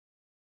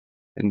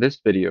In this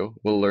video,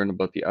 we'll learn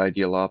about the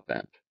ideal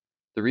op-amp.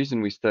 The reason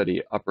we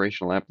study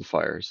operational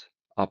amplifiers,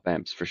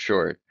 op-amps for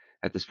short,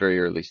 at this very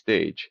early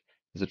stage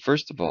is that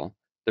first of all,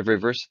 they're very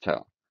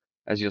versatile.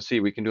 As you'll see,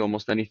 we can do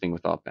almost anything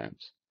with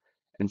op-amps.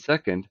 And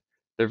second,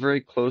 they're very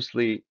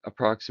closely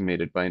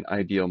approximated by an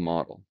ideal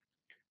model.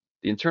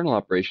 The internal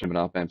operation of an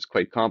op-amp is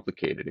quite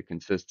complicated. It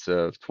consists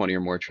of 20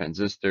 or more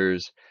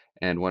transistors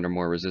and one or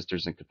more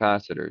resistors and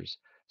capacitors.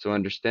 So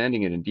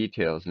understanding it in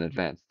detail is an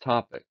advanced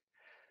topic.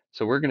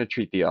 So we're going to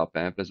treat the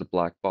op-amp as a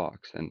black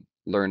box and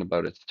learn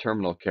about its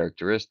terminal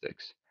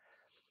characteristics.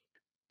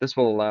 This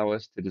will allow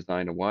us to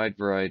design a wide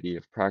variety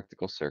of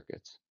practical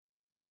circuits.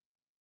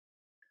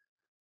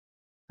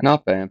 An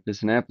op-amp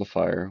is an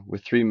amplifier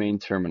with three main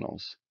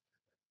terminals.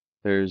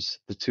 There's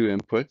the two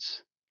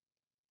inputs,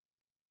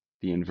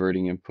 the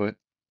inverting input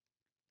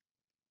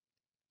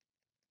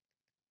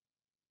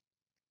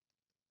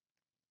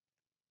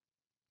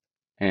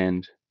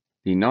and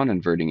the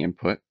non-inverting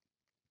input.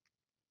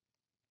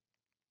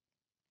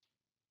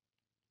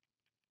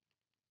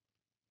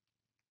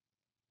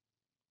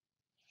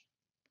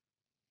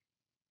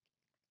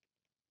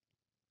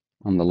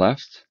 On the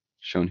left,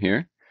 shown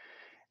here,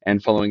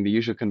 and following the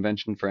usual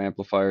convention for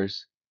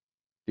amplifiers,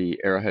 the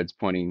arrowhead's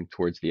pointing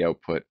towards the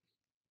output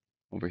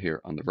over here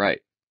on the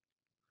right.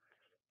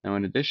 Now,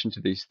 in addition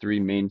to these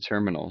three main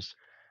terminals,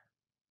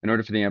 in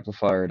order for the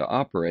amplifier to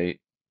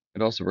operate,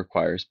 it also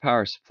requires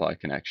power supply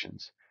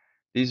connections.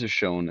 These are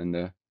shown in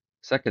the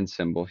second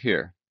symbol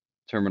here.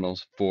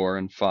 Terminals 4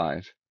 and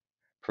 5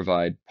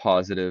 provide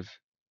positive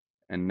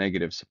and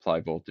negative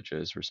supply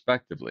voltages,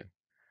 respectively.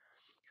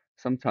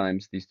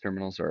 Sometimes these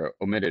terminals are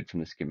omitted from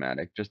the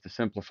schematic just to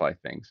simplify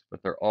things,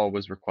 but they're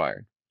always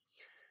required.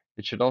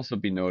 It should also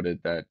be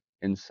noted that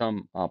in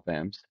some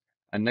op-amps,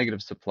 a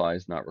negative supply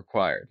is not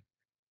required,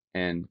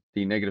 and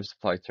the negative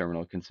supply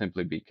terminal can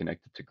simply be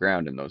connected to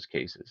ground in those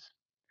cases.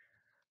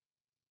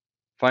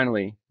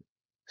 Finally,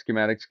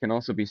 schematics can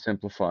also be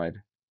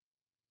simplified,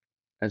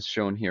 as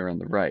shown here on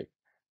the right,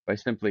 by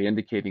simply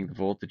indicating the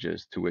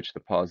voltages to which the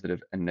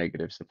positive and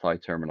negative supply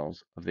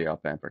terminals of the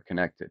op-amp are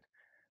connected,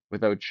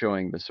 without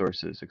showing the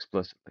sources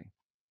explicitly.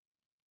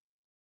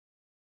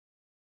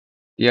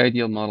 The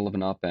ideal model of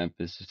an op-amp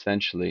is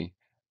essentially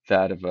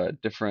that of a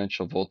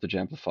differential voltage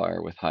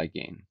amplifier with high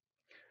gain.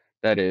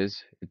 That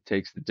is, it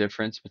takes the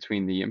difference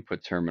between the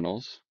input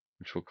terminals,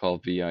 which we'll call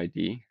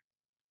VID,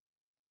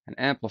 and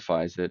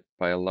amplifies it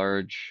by a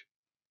large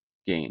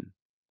gain,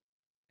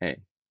 A.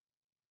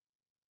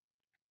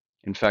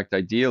 In fact,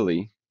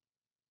 ideally,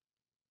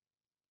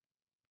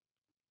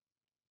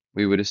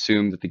 we would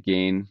assume that the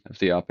gain of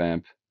the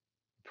op-amp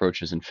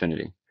approaches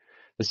infinity.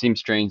 This seems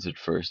strange at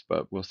first,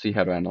 but we'll see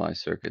how to analyze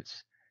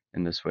circuits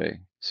in this way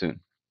soon.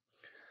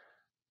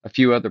 A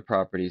few other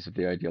properties of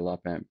the ideal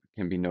op-amp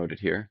can be noted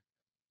here.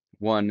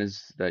 One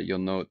is that you'll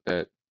note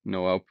that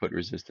no output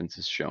resistance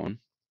is shown.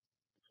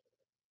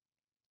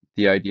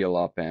 The ideal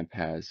op-amp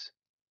has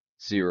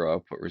zero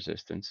output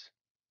resistance.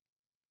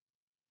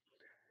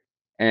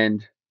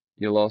 And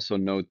you'll also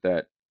note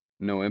that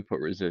no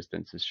input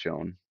resistance is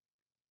shown.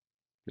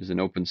 There's an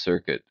open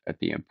circuit at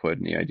the input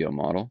in the ideal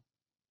model.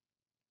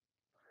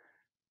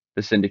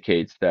 This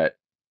indicates that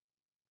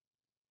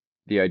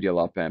the ideal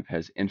op-amp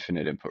has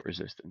infinite input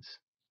resistance.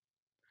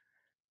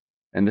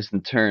 And this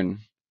in turn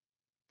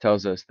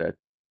tells us that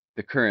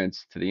the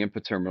currents to the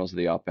input terminals of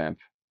the op-amp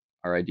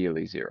are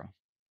ideally zero.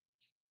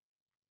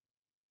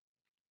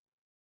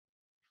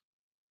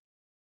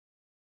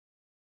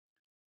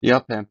 The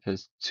op-amp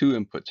has two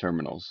input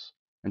terminals,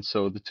 and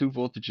so the two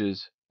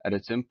voltages at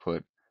its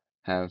input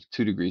have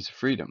 2 degrees of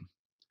freedom.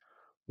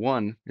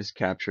 One is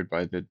captured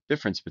by the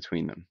difference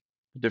between them,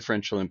 the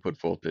differential input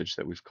voltage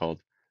that we've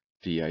called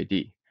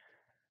VID.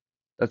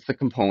 That's the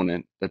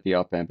component that the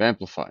op-amp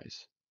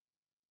amplifies.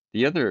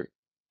 The other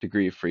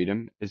degree of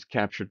freedom is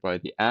captured by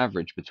the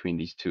average between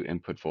these two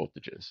input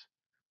voltages,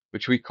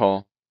 which we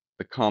call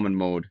the common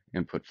mode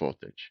input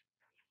voltage.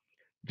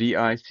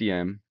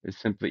 VICM is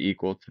simply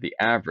equal to the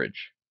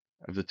average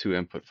of the two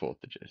input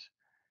voltages.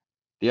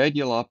 The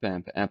ideal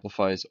op-amp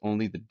amplifies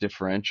only the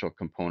differential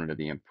component of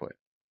the input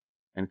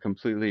and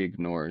completely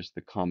ignores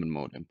the common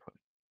mode input.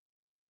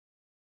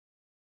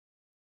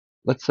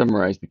 Let's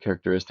summarize the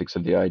characteristics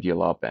of the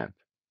ideal op-amp.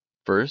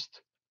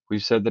 First,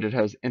 we've said that it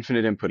has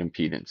infinite input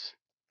impedance.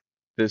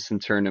 This in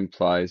turn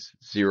implies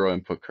zero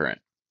input current.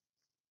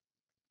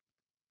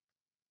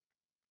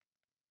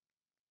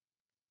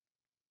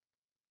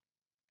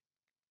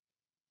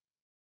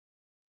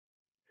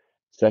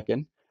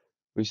 Second,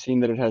 we've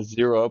seen that it has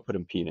zero output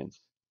impedance,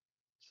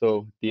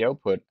 so the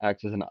output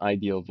acts as an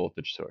ideal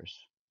voltage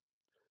source.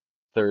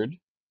 Third,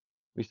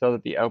 we saw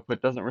that the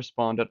output doesn't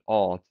respond at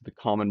all to the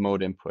common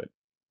mode input.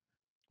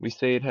 We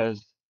say it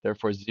has,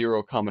 therefore,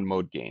 zero common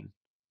mode gain.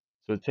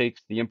 So it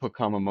takes the input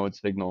common mode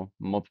signal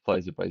and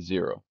multiplies it by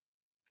zero.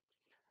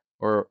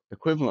 Or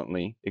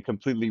equivalently, it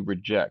completely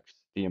rejects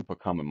the input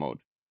common mode.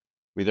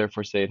 We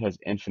therefore say it has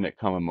infinite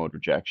common mode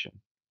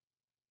rejection.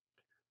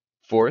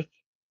 Fourth,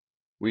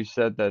 we've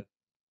said that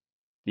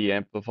the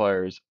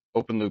amplifier's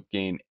open loop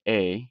gain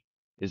A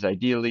is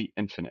ideally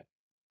infinite.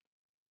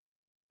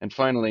 And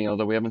finally,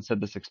 although we haven't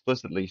said this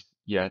explicitly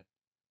yet,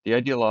 the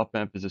ideal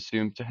op-amp is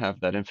assumed to have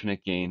that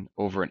infinite gain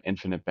over an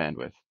infinite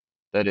bandwidth,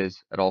 that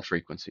is, at all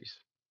frequencies.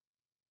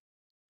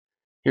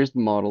 Here's the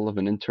model of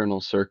an internal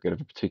circuit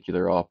of a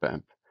particular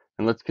op-amp,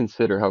 and let's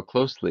consider how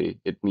closely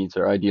it meets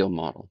our ideal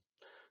model.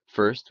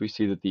 First, we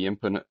see that the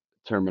input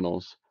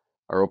terminals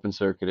are open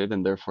circuited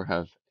and therefore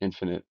have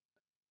infinite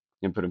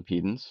input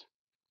impedance.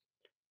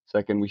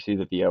 Second, we see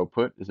that the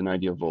output is an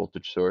ideal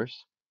voltage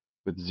source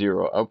with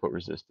zero output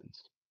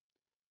resistance.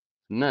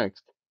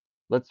 Next,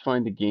 let's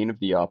find the gain of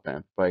the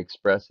op-amp by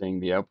expressing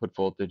the output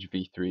voltage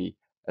V3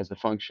 as a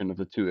function of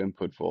the two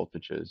input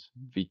voltages,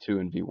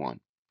 V2 and V1.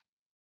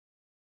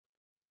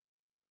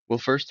 We'll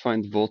first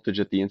find the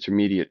voltage at the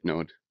intermediate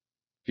node,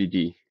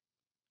 VD.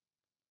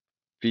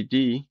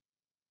 VD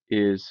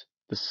is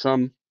the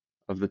sum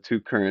of the two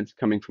currents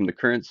coming from the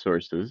current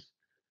sources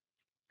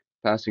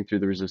passing through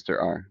the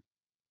resistor R.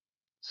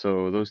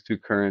 So those two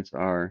currents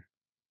are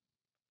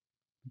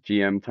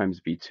GM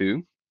times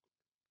V2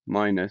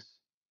 minus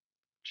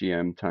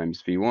GM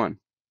times V1.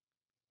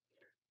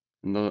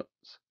 And those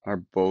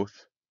are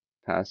both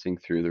passing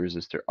through the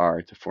resistor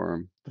R to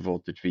form the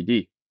voltage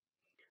VD.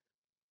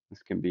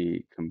 This can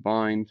be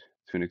combined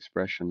to an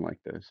expression like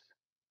this.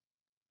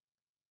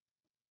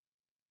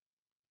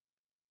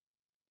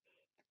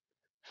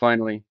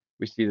 Finally,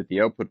 we see that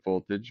the output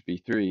voltage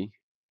V3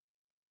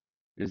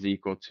 is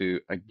equal to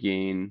a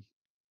gain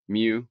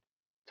mu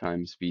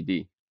times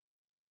VD.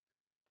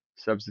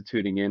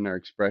 Substituting in our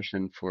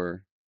expression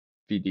for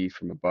VD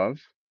from above,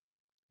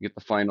 we get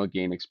the final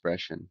gain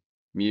expression,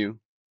 mu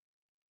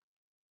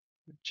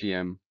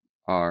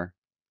GMR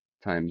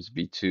times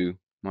V2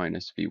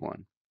 minus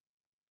V1.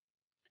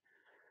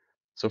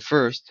 So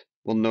first,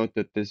 we'll note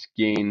that this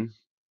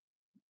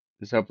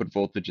output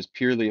voltage is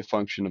purely a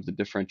function of the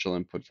differential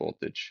input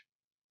voltage,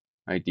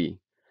 ID.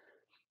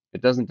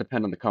 It doesn't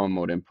depend on the common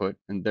mode input,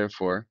 and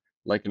therefore,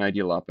 like an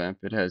ideal op-amp,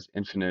 it has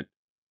infinite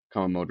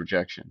common mode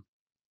rejection.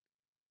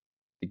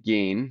 The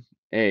gain,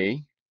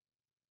 A,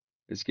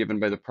 is given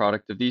by the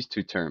product of these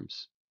two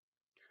terms.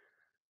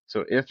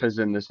 So if, as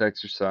in this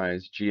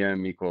exercise,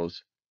 GM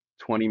equals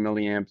 20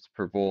 milliamps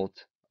per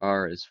volt,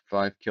 R is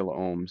 5 kilo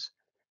ohms,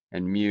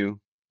 and mu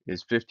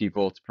is 50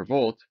 volts per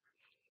volt,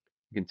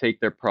 you can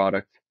take their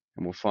product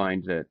and we'll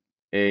find that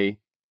A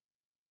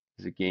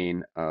is a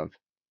gain of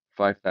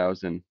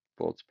 5,000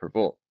 volts per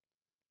volt.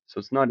 So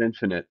it's not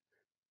infinite,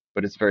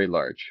 but it's very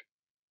large.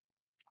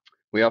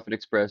 We often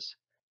express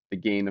the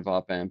gain of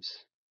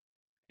op-amps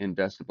in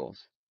decibels,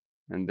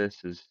 and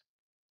this is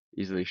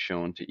easily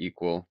shown to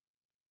equal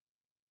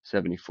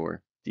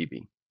 74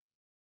 dB.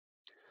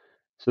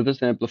 So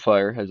this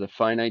amplifier has a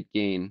finite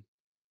gain,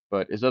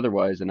 but is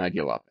otherwise an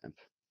ideal op-amp.